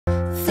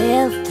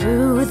fell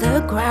through the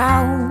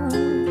ground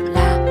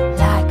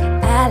like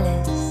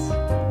Alice.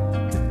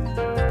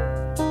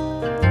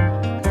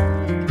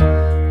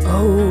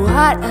 Oh,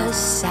 what a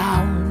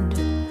sound.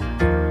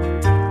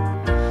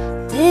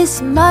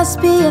 This must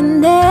be a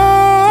nest.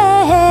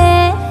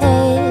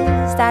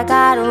 I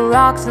got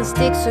rocks and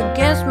sticks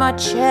against my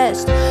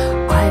chest.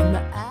 I'm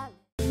Alice.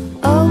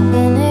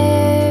 Open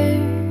air,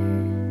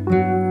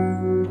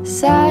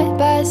 side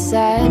by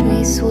side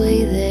we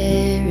sway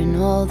there in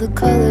all the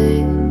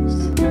colors.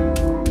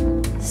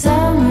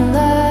 Summer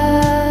love,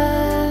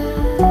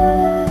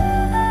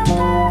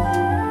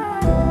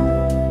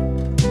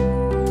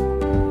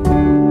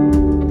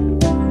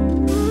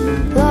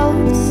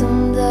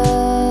 lonesome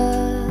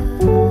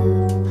dove,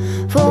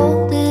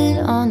 folded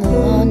on the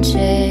lawn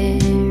chair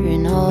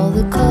in all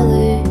the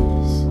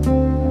colors.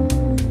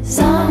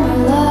 Summer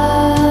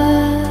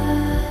love,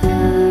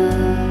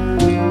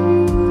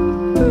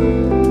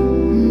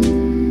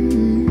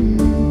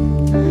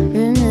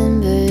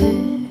 remember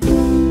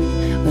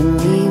when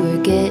we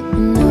were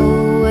getting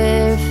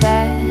nowhere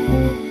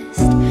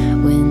fast,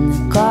 when the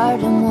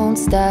garden won't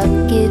stop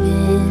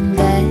giving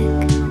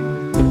back.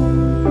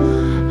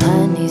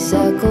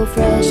 Honeysuckle,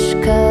 fresh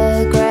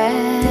cut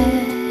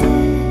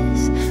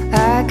grass.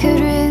 I could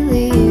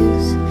really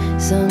use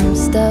some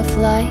stuff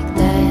like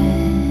that.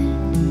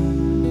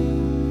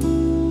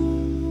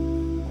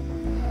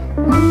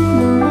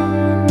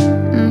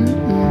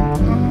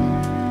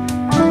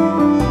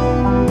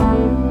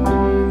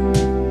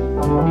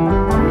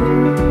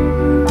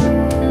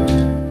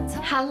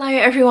 Hello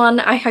everyone,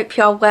 I hope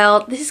you are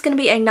well. This is going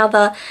to be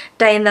another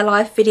day in the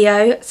life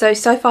video. So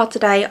far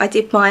today I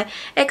did my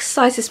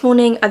exercise this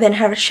morning, I then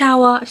had a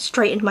shower, I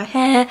straightened my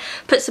hair,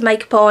 put some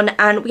makeup on,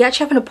 and we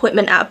actually have an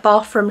appointment at a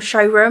bathroom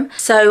showroom.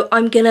 So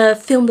I'm going to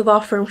film the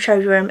bathroom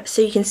showroom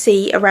so you can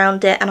see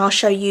around it, and I'll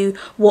show you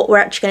what we're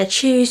actually going to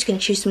choose. Going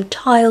to choose some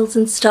tiles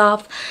and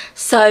stuff.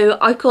 So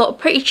I've got a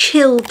pretty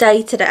chill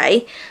day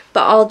today,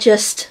 but I'll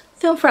just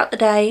film throughout the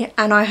day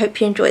and I hope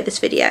you enjoy this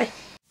video.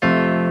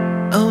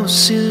 Oh,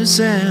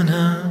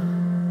 Susanna,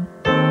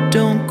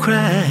 don't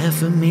cry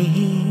for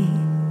me.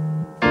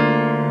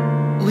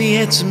 We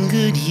had some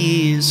good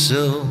years,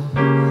 so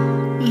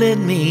let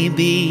me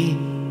be.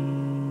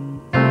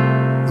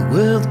 The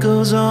world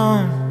goes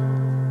on,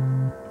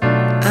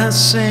 I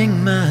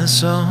sang my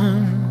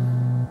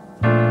song.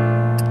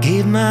 I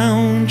gave my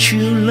own true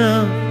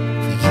love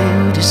for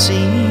you to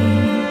see.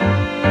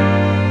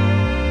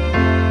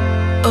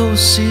 Oh,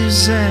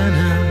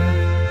 Susanna,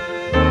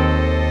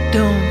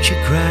 don't you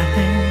cry.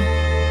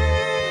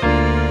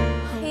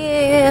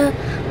 Here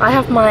I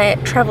have my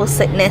travel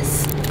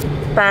sickness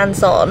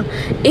bands on.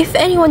 If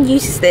anyone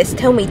uses this,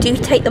 tell me, do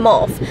take them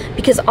off,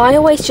 because I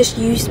always just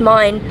use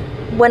mine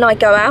when I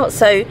go out.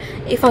 So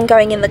if I'm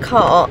going in the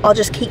car, I'll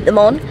just keep them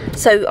on.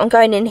 So I'm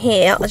going in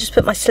here, I'll just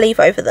put my sleeve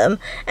over them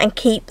and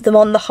keep them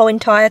on the whole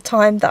entire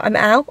time that I'm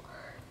out.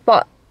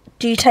 But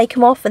do you take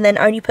them off and then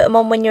only put them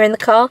on when you're in the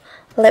car?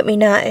 Let me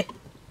know.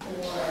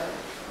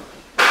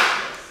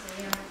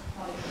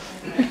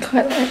 I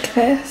quite like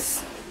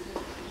this.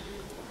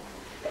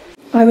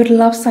 I would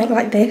love something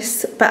like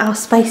this, but our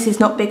space is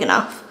not big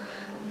enough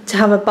to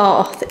have a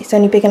bath. It's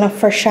only big enough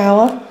for a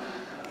shower.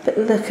 But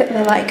look at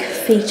the like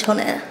feet on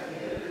it.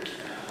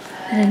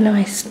 And a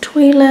nice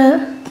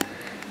toilet,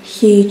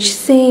 huge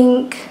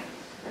sink,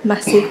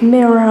 massive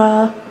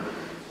mirror,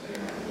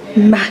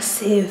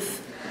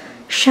 massive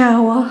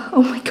shower.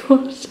 Oh my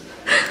god.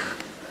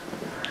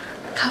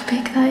 Look how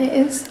big that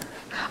is.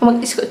 Oh my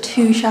god, it's got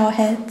 2 shower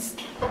heads.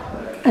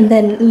 And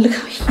then look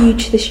how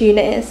huge this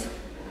unit is.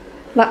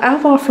 Like, our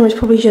bathroom is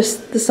probably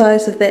just the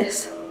size of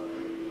this.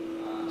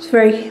 It's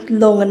very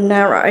long and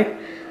narrow,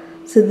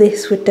 so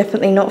this would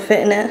definitely not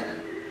fit in it.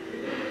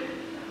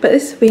 But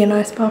this would be a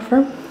nice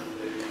bathroom,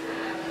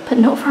 but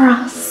not for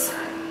us.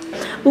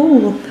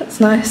 Ooh, that's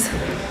nice.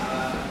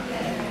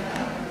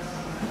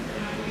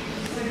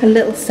 A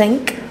little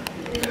sink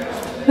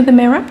with a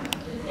mirror.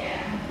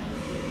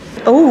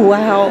 Oh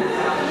wow.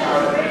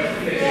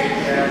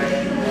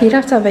 You'd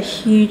have to have a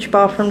huge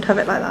bathroom to have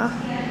it like that.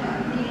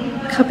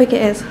 Look how big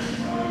it is.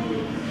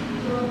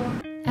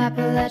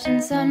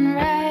 Appalachian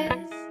sunrise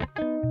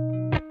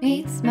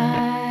meets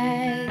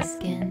my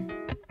skin,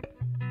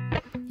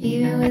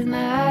 even with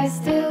my eyes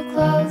still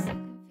closed.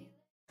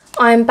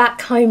 I'm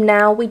back home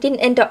now. We didn't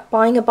end up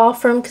buying a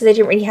bathroom because they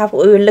didn't really have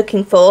what we were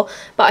looking for,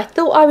 but I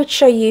thought I would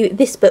show you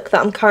this book that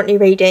I'm currently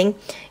reading.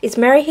 It's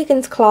Mary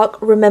Higgins Clark,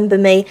 Remember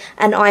Me,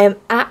 and I am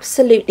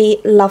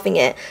absolutely loving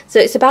it. So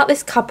it's about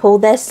this couple,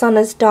 their son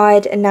has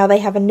died and now they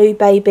have a new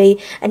baby,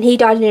 and he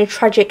died in a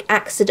tragic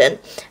accident,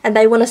 and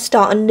they want to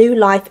start a new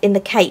life in the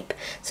Cape.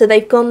 So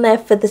they've gone there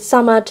for the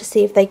summer to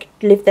see if they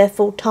could live there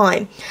full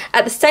time.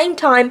 At the same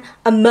time,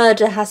 a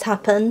murder has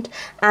happened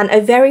and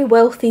a very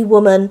wealthy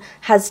woman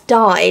has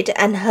died,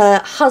 and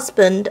her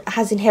husband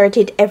has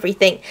inherited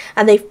everything,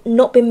 and they've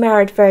not been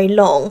married very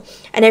long,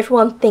 and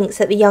everyone thinks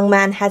that the young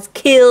man has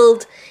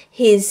killed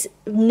his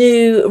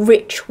new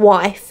rich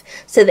wife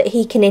so that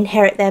he can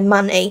inherit their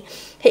money,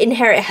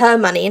 inherit her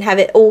money and have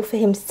it all for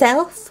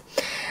himself.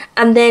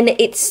 And then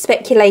it's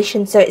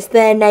speculation, so it's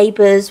their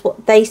neighbours,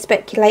 what they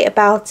speculate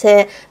about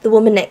it. The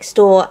woman next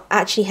door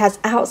actually has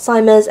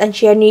Alzheimer's and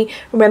she only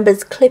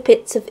remembers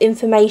clippets of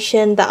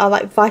information that are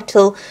like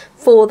vital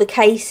for the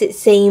case, it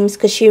seems,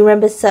 because she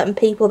remembers certain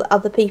people that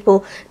other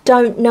people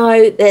don't know.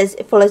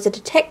 It follows a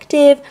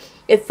detective,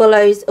 it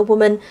follows a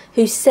woman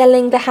who's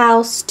selling the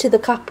house to the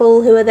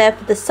couple who are there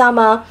for the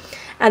summer.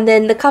 And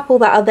then the couple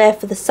that are there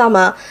for the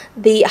summer,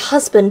 the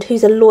husband,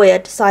 who's a lawyer,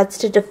 decides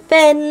to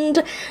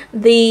defend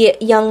the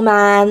young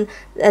man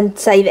and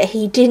say that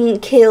he didn't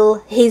kill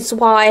his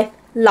wife.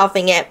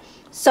 Loving it.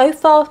 So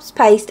fast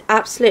paced,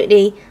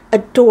 absolutely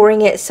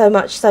adoring it so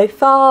much so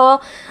far.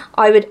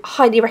 I would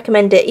highly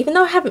recommend it. Even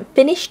though I haven't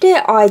finished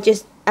it, I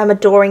just am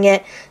adoring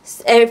it.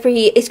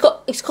 It's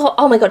got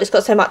oh my god, it's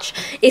got so much.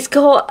 It's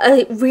got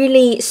a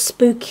really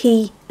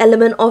spooky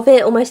element of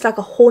it, almost like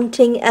a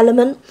haunting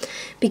element,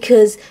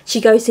 because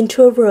she goes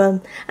into a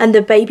room and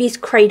the baby's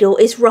cradle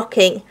is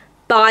rocking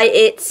by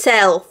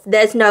itself.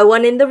 There's no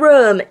one in the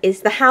room.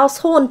 Is the house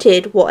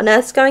haunted? What on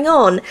earth's going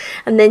on?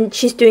 And then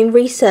she's doing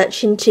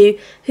research into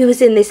who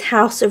was in this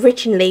house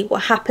originally,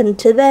 what happened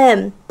to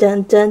them.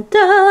 Dun dun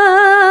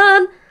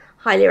dun.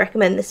 Highly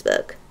recommend this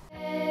book.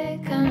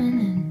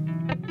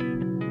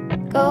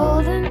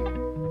 Golden,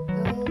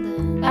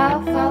 golden,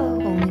 I'll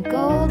follow only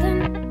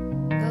golden,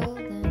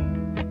 golden,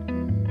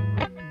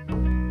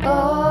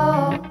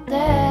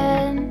 golden,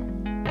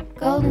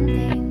 golden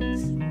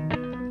things.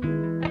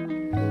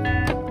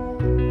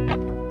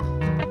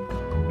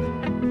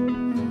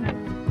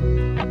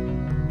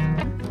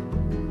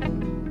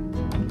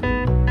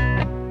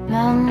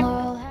 Mount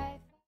Laurel High.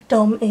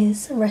 Dom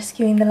is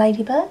rescuing the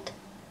ladybird.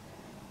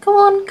 Go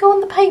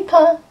on the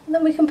paper, and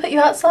then we can put you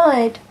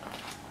outside.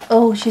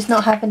 Oh, she's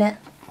not having it.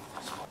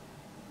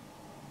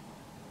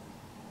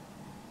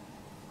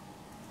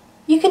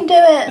 You can do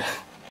it.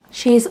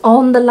 She's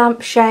on the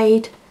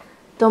lampshade.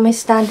 Dom is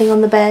standing on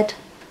the bed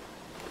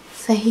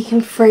so he can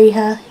free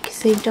her. You can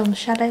see Dom's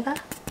shadow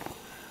there.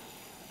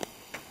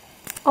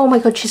 Oh my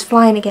god, she's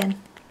flying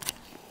again.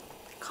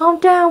 Calm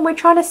down, we're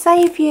trying to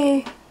save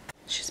you.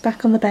 She's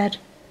back on the bed.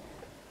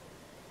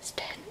 It's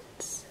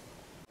tense.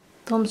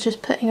 Dom's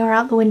just putting her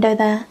out the window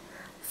there.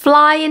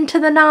 Fly into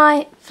the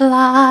night,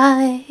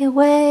 fly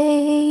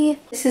away.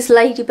 Mrs.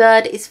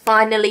 Ladybird is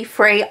finally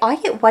free. I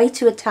get way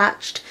too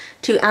attached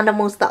to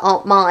animals that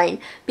aren't mine,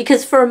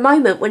 because for a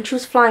moment when she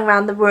was flying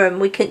around the room,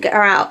 we couldn't get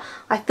her out.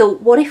 I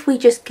thought, what if we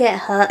just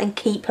get her and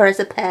keep her as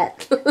a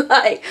pet?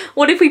 Like,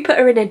 what if we put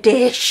her in a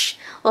dish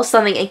or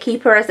something and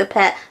keep her as a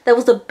pet? There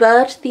was a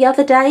bird the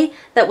other day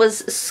that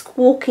was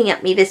squawking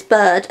at me, this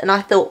bird, and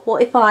I thought,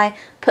 what if I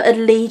put a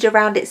lead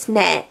around its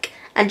neck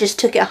and just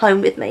took it home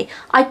with me?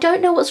 I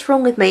don't know what's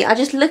wrong with me. I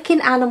just look in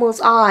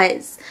animals'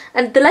 eyes.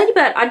 And the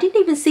ladybird, I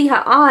didn't even see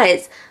her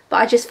eyes, but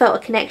I just felt a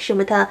connection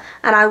with her,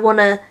 and I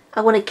wanna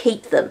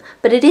keep them.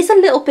 But it is a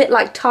little bit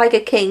like Tiger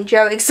King,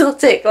 Joe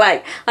Exotic.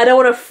 Like, I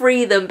don't want to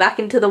free them back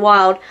into the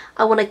wild.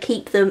 I want to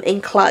keep them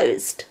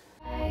enclosed.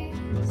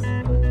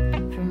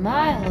 For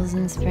miles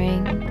in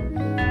spring.